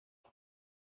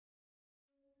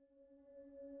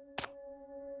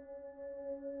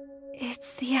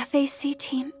It's the FAC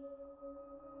team.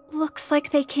 Looks like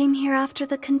they came here after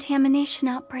the contamination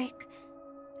outbreak,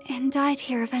 and died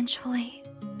here eventually.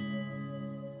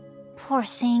 Poor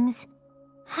things.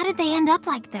 How did they end up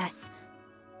like this?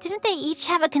 Didn't they each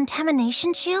have a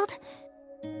contamination shield?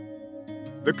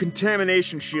 The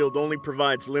contamination shield only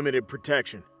provides limited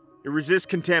protection. It resists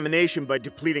contamination by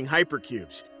depleting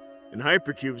hypercubes, and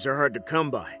hypercubes are hard to come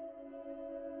by.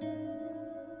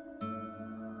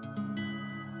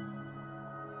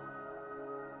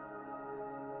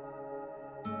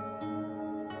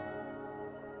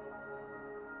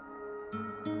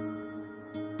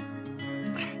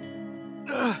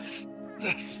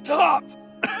 Stop!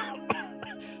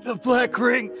 The Black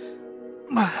Ring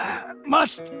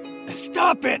must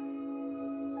stop it!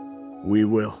 We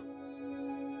will.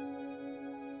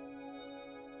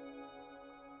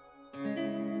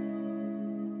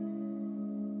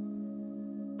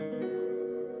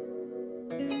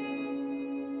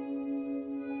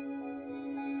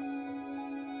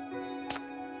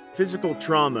 Physical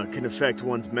trauma can affect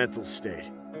one's mental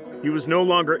state. He was no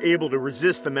longer able to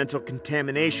resist the mental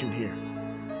contamination here.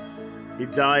 He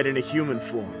died in a human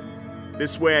form.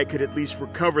 This way I could at least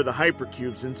recover the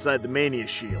hypercubes inside the Mania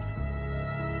shield.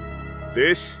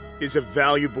 This is a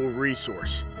valuable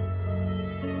resource.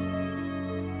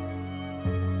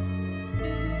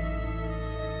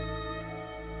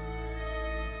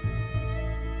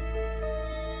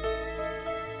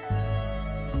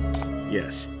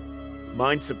 Yes,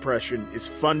 mind suppression is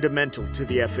fundamental to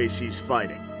the FAC's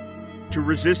fighting. To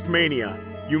resist Mania,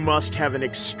 you must have an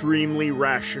extremely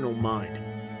rational mind.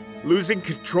 Losing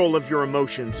control of your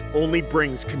emotions only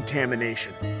brings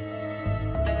contamination.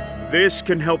 This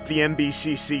can help the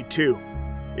MBCC too.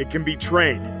 It can be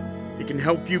trained. It can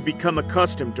help you become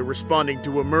accustomed to responding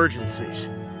to emergencies.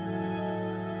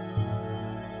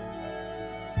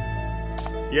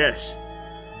 Yes,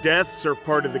 deaths are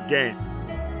part of the game.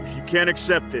 If you can't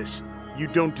accept this, you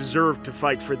don't deserve to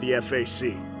fight for the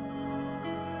FAC.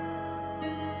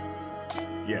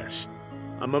 Yes,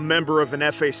 I'm a member of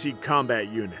an FAC combat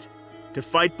unit. To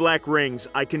fight Black Rings,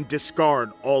 I can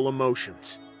discard all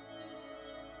emotions.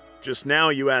 Just now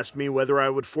you asked me whether I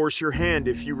would force your hand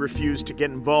if you refused to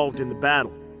get involved in the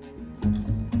battle.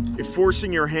 If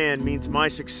forcing your hand means my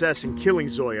success in killing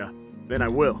Zoya, then I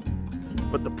will.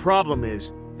 But the problem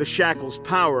is, the Shackle's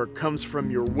power comes from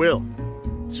your will.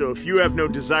 So if you have no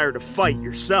desire to fight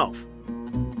yourself,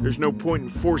 there's no point in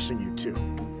forcing you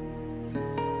to.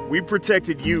 We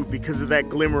protected you because of that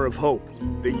glimmer of hope,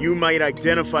 that you might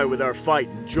identify with our fight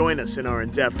and join us in our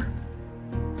endeavor.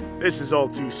 This is all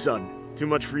too sudden, too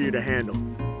much for you to handle.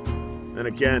 And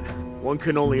again, one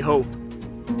can only hope.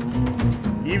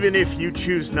 Even if you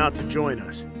choose not to join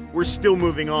us, we're still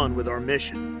moving on with our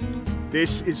mission.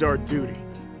 This is our duty.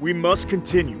 We must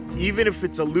continue, even if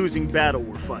it's a losing battle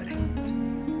we're fighting.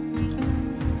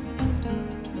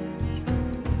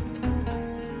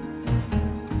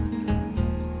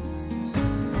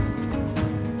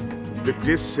 The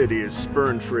Dis City is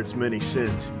spurned for its many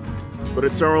sins, but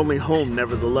it's our only home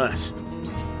nevertheless.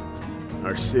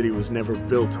 Our city was never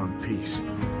built on peace.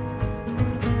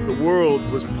 The world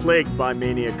was plagued by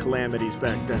Mania calamities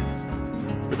back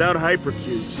then. Without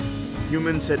hypercubes,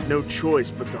 humans had no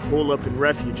choice but to hole up in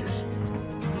refuges,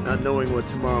 not knowing what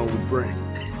tomorrow would bring.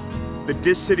 The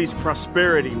Dis City's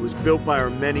prosperity was built by our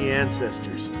many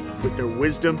ancestors, with their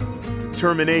wisdom,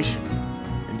 determination,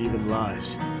 and even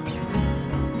lives.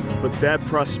 But that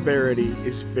prosperity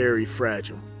is very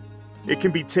fragile. It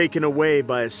can be taken away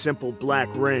by a simple black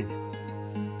ring.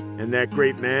 And that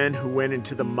great man who went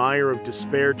into the mire of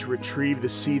despair to retrieve the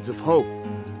seeds of hope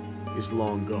is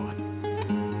long gone.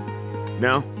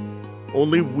 Now,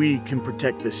 only we can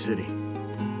protect this city.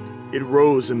 It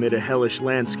rose amid a hellish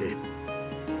landscape,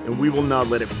 and we will not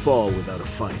let it fall without a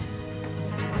fight.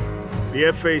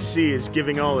 The FAC is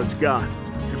giving all it's got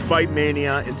to fight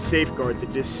Mania and safeguard the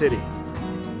Dis City.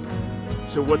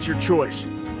 So what's your choice?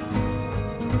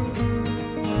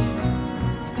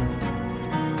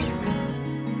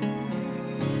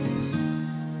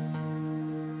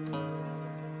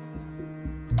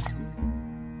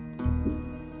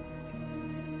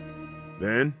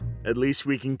 Then, at least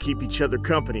we can keep each other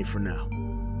company for now.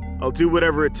 I'll do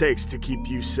whatever it takes to keep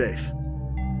you safe.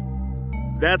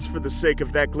 That's for the sake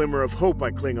of that glimmer of hope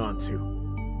I cling on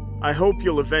to. I hope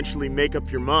you'll eventually make up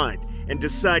your mind and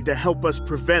decide to help us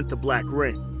prevent the Black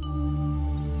Ring.